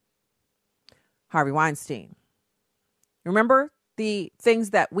Clinton, Harvey Weinstein. Remember the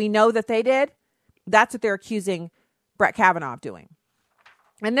things that we know that they did? That's what they're accusing Brett Kavanaugh of doing.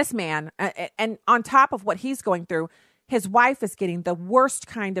 And this man, and on top of what he's going through, his wife is getting the worst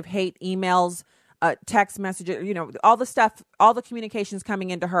kind of hate emails, text messages, all the stuff, all the communications coming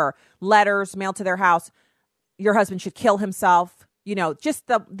into her, letters mailed to their house. Your husband should kill himself, just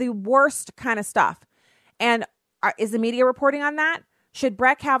the worst kind of stuff. And is the media reporting on that? Should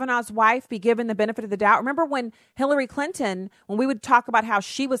Brett Kavanaugh's wife be given the benefit of the doubt? Remember when Hillary Clinton, when we would talk about how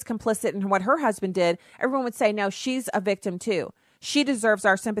she was complicit in what her husband did, everyone would say, no, she's a victim too. She deserves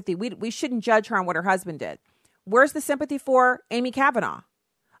our sympathy. We shouldn't judge her on what her husband did. Where's the sympathy for Amy Kavanaugh?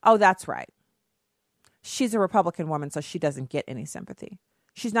 Oh, that's right. She's a Republican woman, so she doesn't get any sympathy.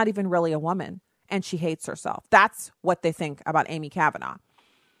 She's not even really a woman, and she hates herself. That's what they think about Amy Kavanaugh.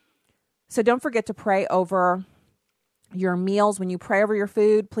 So don't forget to pray over your meals. When you pray over your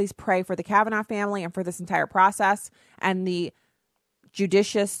food, please pray for the Kavanaugh family and for this entire process and the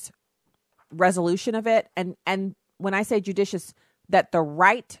judicious resolution of it. And when I say judicious, that the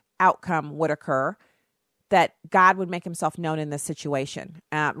right outcome would occur, that God would make himself known in this situation.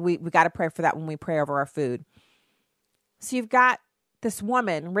 We got to pray for that when we pray over our food. So you've got this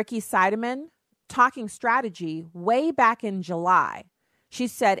woman, Ricky Seidemann, talking strategy way back in July. She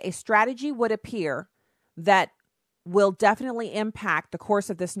said a strategy would appear that will definitely impact the course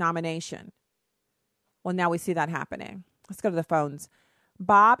of this nomination. Well, now we see that happening. Let's go to the phones.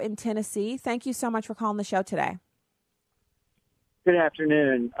 Bob in Tennessee, thank you so much for calling the show today. Good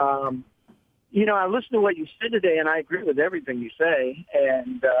afternoon. I listened to what you said today, and I agree with everything you say,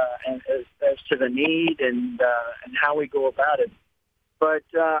 and as to the need and how we go about it. But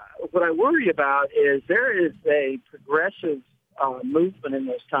what I worry about is there is a progressive movement in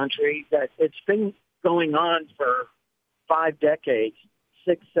this country that it's been going on for 5 decades,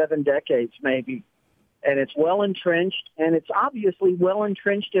 6, 7 decades maybe, and it's well entrenched, and it's obviously well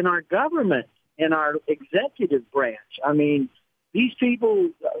entrenched in our government, in our executive branch. I mean, these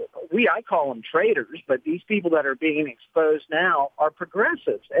people, I call them traitors, but these people that are being exposed now are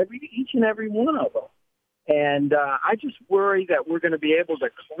progressives, each and every one of them. And I just worry that we're going to be able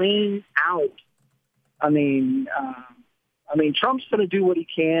to clean out. I mean, Trump's going to do what he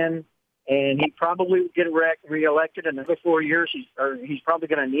can, and he probably will get reelected in another 4 years. He's probably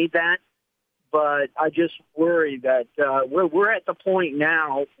going to need that. But I just worry that we're at the point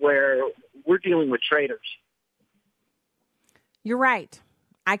now where we're dealing with traitors. You're right.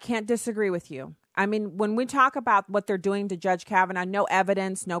 I can't disagree with you. I mean, when we talk about what they're doing to Judge Kavanaugh, no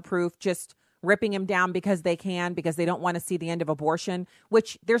evidence, no proof, just ripping him down because they can, because they don't want to see the end of abortion,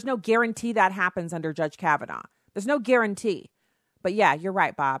 which there's no guarantee that happens under Judge Kavanaugh. There's no guarantee. But yeah, you're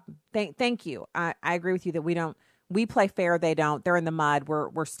right, Bob. Thank you. I agree with you that we play fair, they don't. They're in the mud.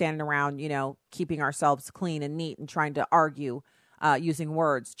 We're standing around, keeping ourselves clean and neat and trying to argue using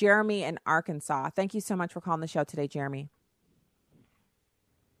words. Jeremy in Arkansas. Thank you so much for calling the show today, Jeremy.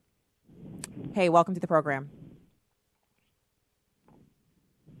 Hey, welcome to the program.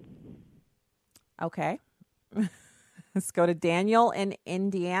 Okay. Let's go to Daniel in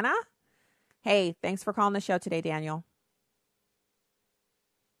Indiana. Hey, thanks for calling the show today, Daniel.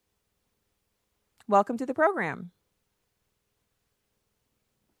 Welcome to the program.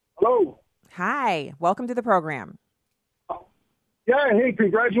 Hello. Hi. Welcome to the program. Yeah, hey,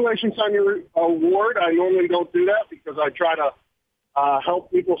 congratulations on your award. I normally don't do that because I try to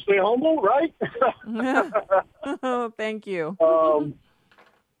help people stay humble, right? Oh, thank you.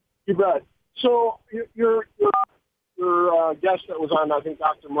 You bet. So your guest that was on, I think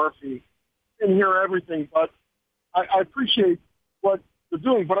Dr. Murphy, didn't hear everything, but I appreciate what they're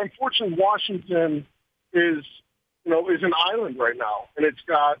doing. But unfortunately, Washington is an island right now, and it's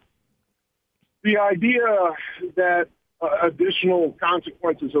got the idea that additional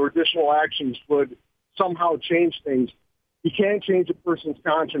consequences or additional actions would somehow change things. You can't change a person's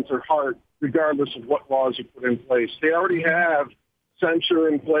conscience or heart regardless of what laws you put in place. They already have censure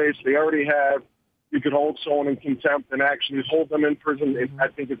in place. They already have, you could hold someone in contempt and actually hold them in prison. I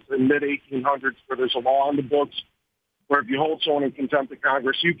think it's the mid-1800s where there's a law on the books where if you hold someone in contempt of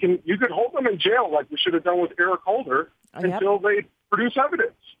Congress, you could hold them in jail like we should have done with Eric Holder until they produce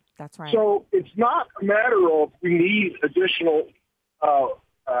evidence. That's right. So it's not a matter of we need additional,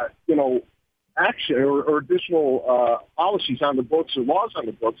 action or additional policies on the books or laws on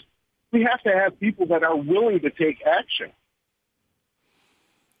the books. We have to have people that are willing to take action.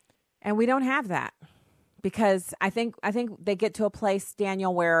 And we don't have that because I think they get to a place,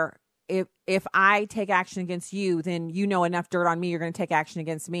 Daniel, where if I take action against you, then enough dirt on me, you're going to take action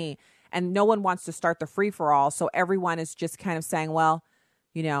against me. And no one wants to start the free-for-all, so everyone is just kind of saying, well,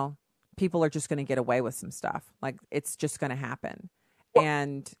 people are just going to get away with some stuff. Like, it's just going to happen.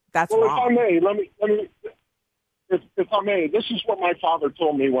 And that's wrong. If I may, if I may, this is what my father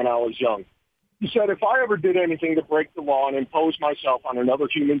told me when I was young. He said, if I ever did anything to break the law and impose myself on another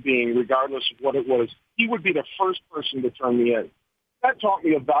human being, regardless of what it was, he would be the first person to turn me in. That taught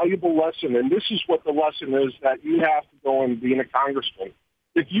me a valuable lesson, and this is what the lesson is that you have to go and being a congressman.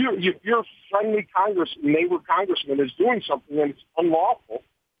 If your friendly neighbor congressman is doing something and it's unlawful,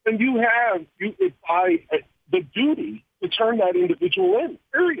 then you have the duty to turn that individual in,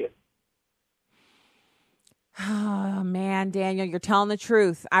 period. Oh, man, Daniel, you're telling the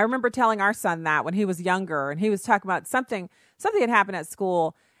truth. I remember telling our son that when he was younger, and he was talking about something had happened at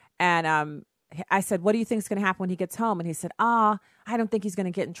school, and I said, what do you think is going to happen when he gets home? And he said, I don't think he's going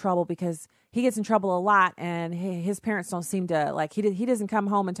to get in trouble because he gets in trouble a lot, and his parents don't seem to, like, he doesn't come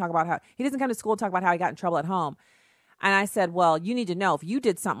home and talk about he doesn't come to school and talk about how he got in trouble at home. And I said, well, you need to know, if you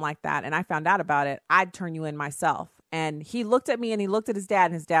did something like that and I found out about it, I'd turn you in myself. And he looked at me and he looked at his dad,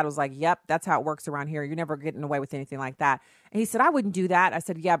 and his dad was like, yep, that's how it works around here. You're never getting away with anything like that. And he said, I wouldn't do that. I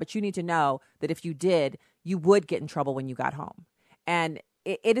said, yeah, but you need to know that if you did, you would get in trouble when you got home. And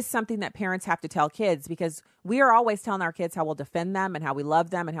it is something that parents have to tell kids, because we are always telling our kids how we'll defend them and how we love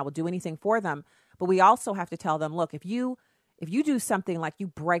them and how we'll do anything for them. But we also have to tell them, look, if you do something like you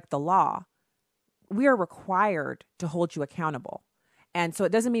break the law, we are required to hold you accountable. And so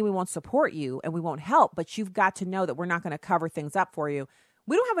it doesn't mean we won't support you and we won't help, but you've got to know that we're not going to cover things up for you.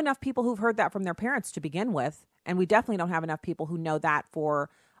 We don't have enough people who've heard that from their parents to begin with. And we definitely don't have enough people who know that for,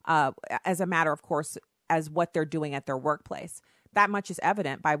 as a matter of course, as what they're doing at their workplace. That much is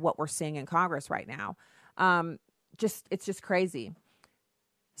evident by what we're seeing in Congress right now. It's just crazy.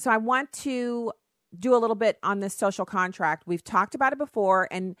 So I want to do a little bit on this social contract. We've talked about it before,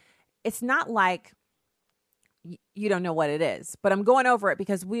 and it's not like you don't know what it is, but I'm going over it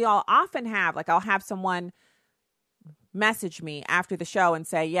because we all often have, like, I'll have someone message me after the show and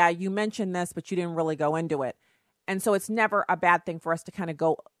say, yeah, you mentioned this, but you didn't really go into it. And so it's never a bad thing for us to kind of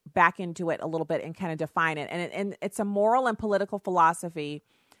go back into it a little bit and kind of define it. And it's a moral and political philosophy.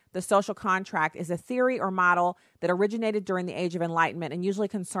 The social contract is a theory or model that originated during the Age of Enlightenment and usually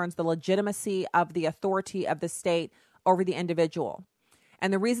concerns the legitimacy of the authority of the state over the individual.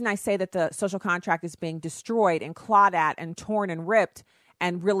 And the reason I say that the social contract is being destroyed and clawed at and torn and ripped,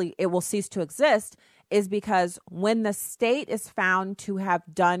 and really it will cease to exist, is because when the state is found to have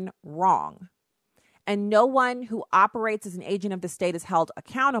done wrong, and no one who operates as an agent of the state is held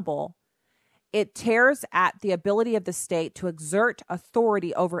accountable, it tears at the ability of the state to exert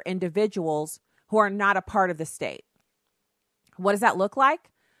authority over individuals who are not a part of the state. What does that look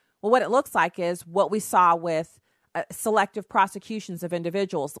like? Well, what it looks like is what we saw with selective prosecutions of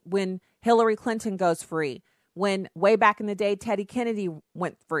individuals, when Hillary Clinton goes free, when way back in the day Teddy Kennedy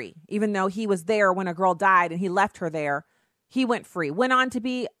went free, even though he was there when a girl died and he left her there, he went free, went on to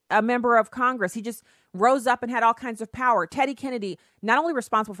be a member of Congress. He just rose up and had all kinds of power. Teddy Kennedy, not only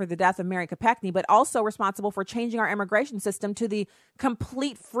responsible for the death of Mary Kopechne, but also responsible for changing our immigration system to the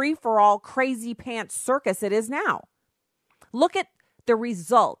complete free-for-all crazy pants circus it is now. Look at the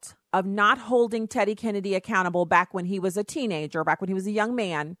result of not holding Teddy Kennedy accountable back when he was a teenager, back when he was a young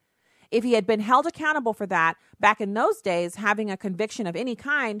man. If he had been held accountable for that, back in those days, having a conviction of any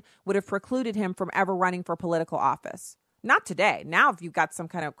kind would have precluded him from ever running for political office. Not today. Now, if you've got some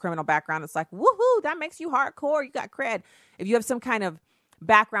kind of criminal background, it's like, woohoo, that makes you hardcore. You got cred. If you have some kind of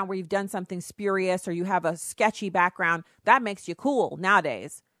background where you've done something spurious or you have a sketchy background, that makes you cool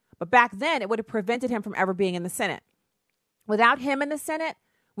nowadays. But back then, it would have prevented him from ever being in the Senate. Without him in the Senate,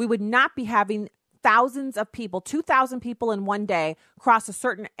 we would not be having thousands of people, 2,000 people in one day, cross a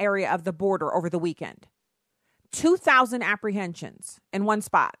certain area of the border over the weekend. 2,000 apprehensions in one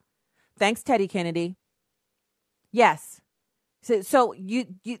spot. Thanks, Teddy Kennedy. Yes. So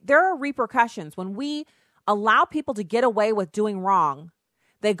there are repercussions. When we allow people to get away with doing wrong,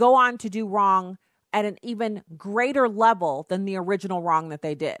 they go on to do wrong at an even greater level than the original wrong that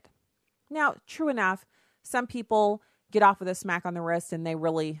they did. Now, true enough, some people get off with a smack on the wrist and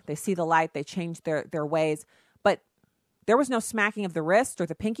they see the light, they change their ways. But there was no smacking of the wrist or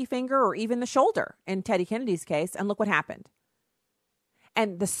the pinky finger or even the shoulder in Teddy Kennedy's case. And look what happened.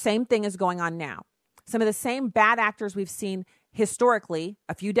 And the same thing is going on now. Some of the same bad actors we've seen historically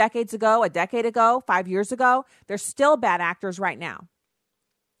a few decades ago, a decade ago, 5 years ago, they're still bad actors right now.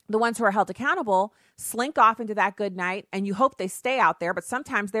 The ones who are held accountable slink off into that good night, and you hope they stay out there, but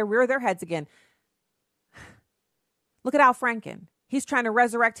sometimes they rear their heads again. Look at Al Franken. He's trying to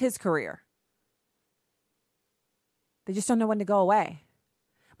resurrect his career. They just don't know when to go away.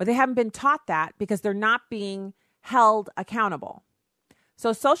 But they haven't been taught that because they're not being held accountable.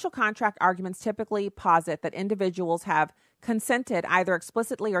 So social contract arguments typically posit that individuals have consented either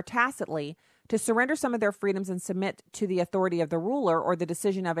explicitly or tacitly to surrender some of their freedoms and submit to the authority of the ruler or the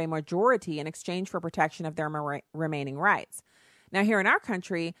decision of a majority in exchange for protection of their remaining rights. Now, here in our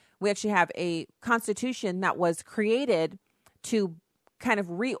country, we actually have a constitution that was created to kind of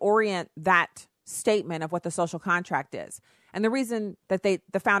reorient that statement of what the social contract is. And the reason that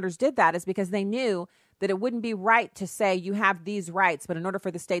the founders did that is because they knew that it wouldn't be right to say you have these rights, but in order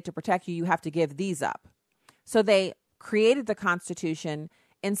for the state to protect you, you have to give these up. So they created the Constitution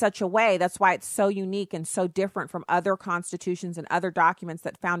in such a way. That's why it's so unique and so different from other constitutions and other documents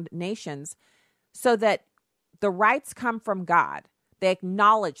that found nations, so that the rights come from God. They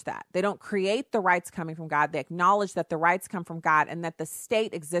acknowledge that. They don't create the rights coming from God. They acknowledge that the rights come from God and that the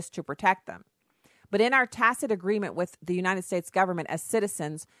state exists to protect them. But in our tacit agreement with the United States government as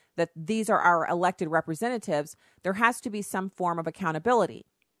citizens, that these are our elected representatives, there has to be some form of accountability.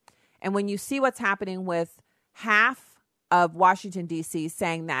 And when you see what's happening with half of Washington, D.C.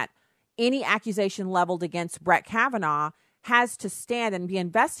 saying that any accusation leveled against Brett Kavanaugh has to stand and be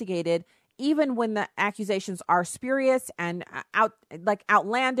investigated, even when the accusations are spurious and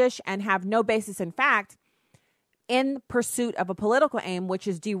outlandish and have no basis in fact, in pursuit of a political aim, which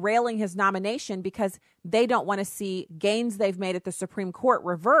is derailing his nomination because they don't want to see gains they've made at the Supreme Court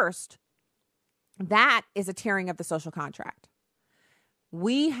reversed, that is a tearing of the social contract.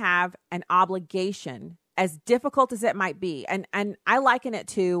 We have an obligation, as difficult as it might be, and I liken it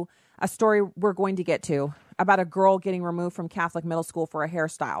to a story we're going to get to about a girl getting removed from Catholic middle school for a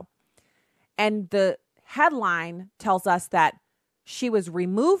hairstyle. And the headline tells us that she was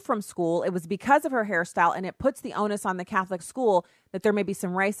removed from school. It was because of her hairstyle, and it puts the onus on the Catholic school that there may be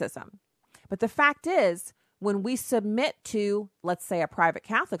some racism. But the fact is, when we submit to, let's say, a private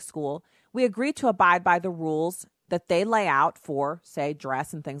Catholic school, we agree to abide by the rules that they lay out for, say,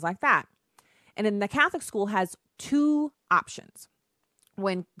 dress and things like that. And then the Catholic school has two options.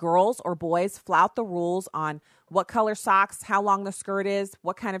 When girls or boys flout the rules on what color socks, how long the skirt is,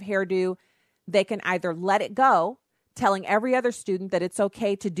 what kind of hairdo, they can either let it go, telling every other student that it's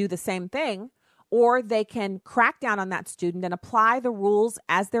okay to do the same thing, or they can crack down on that student and apply the rules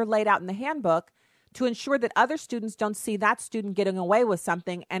as they're laid out in the handbook to ensure that other students don't see that student getting away with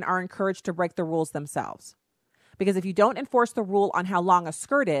something and are encouraged to break the rules themselves. Because if you don't enforce the rule on how long a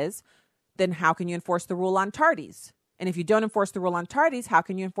skirt is, then how can you enforce the rule on tardies? And if you don't enforce the rule on tardies, how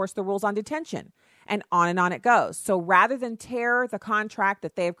can you enforce the rules on detention? And on it goes. So rather than tear the contract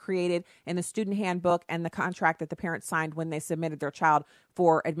that they have created in the student handbook and the contract that the parents signed when they submitted their child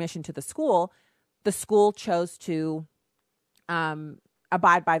for admission to the school chose to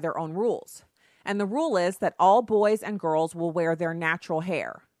abide by their own rules. And the rule is that all boys and girls will wear their natural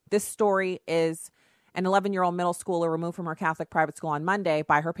hair. This story is an 11-year-old middle schooler removed from her Catholic private school on Monday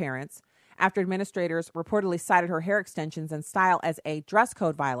by her parents after administrators reportedly cited her hair extensions and style as a dress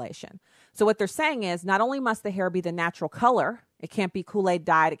code violation. So what they're saying is not only must the hair be the natural color, it can't be Kool-Aid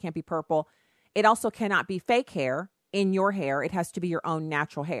dyed, it can't be purple, it also cannot be fake hair in your hair. It has to be your own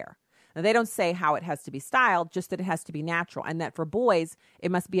natural hair. Now, they don't say how it has to be styled, just that it has to be natural, and that for boys, it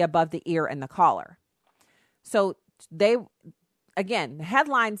must be above the ear and the collar. So the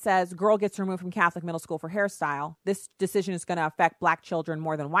headline says, girl gets removed from Catholic middle school for hairstyle. This decision is going to affect black children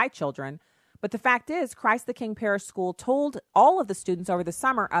more than white children. But the fact is, Christ the King Parish School told all of the students over the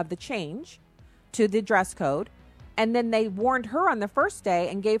summer of the change to the dress code. And then they warned her on the first day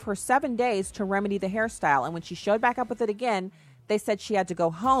and gave her 7 days to remedy the hairstyle. And when she showed back up with it again, they said she had to go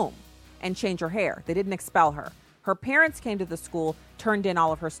home and change her hair. They didn't expel her. Her parents came to the school, turned in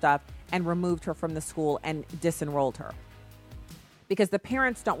all of her stuff, and removed her from the school and disenrolled her. Because the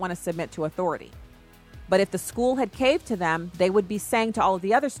parents don't want to submit to authority. But if the school had caved to them, they would be saying to all of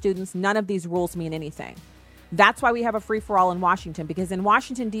the other students, none of these rules mean anything. That's why we have a free-for-all in Washington, because in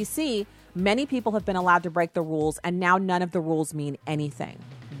Washington, D.C., many people have been allowed to break the rules, and now none of the rules mean anything.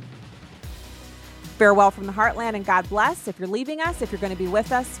 Farewell from the Heartland, and God bless. If you're leaving us, if you're going to be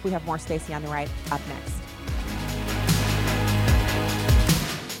with us, we have more Stacey on the Right up next.